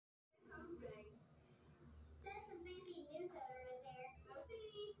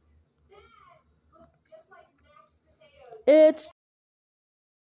It's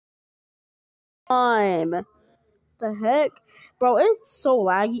time. The heck? Bro, it's so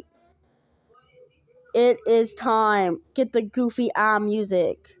laggy. It is time. Get the goofy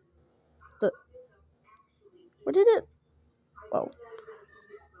music. Where did it? Oh.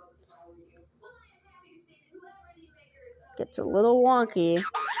 Gets a little wonky.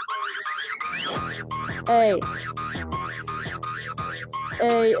 Hey.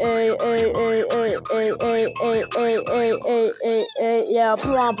 Yeah,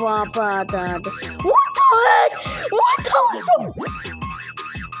 blah, blah, blah, blah. What the heck? What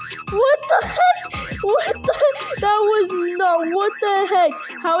the heck? That was no, what the heck?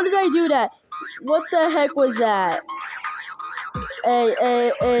 How did I do that? What the heck was that?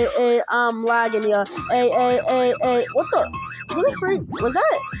 I'm lagging ya. What the freak was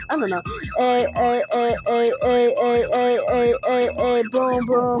that? I don't know. Boom,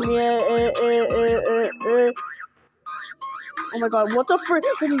 boom, yeah, Oh my god, what the frick?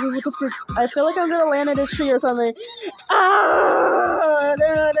 Oh my god, what the frick? I feel like I'm gonna land in a tree or something.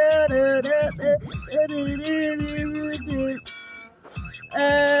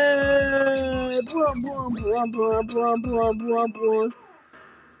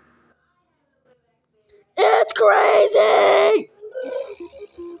 It's crazy!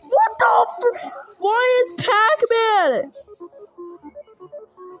 What the frick? Why is Pac-Man?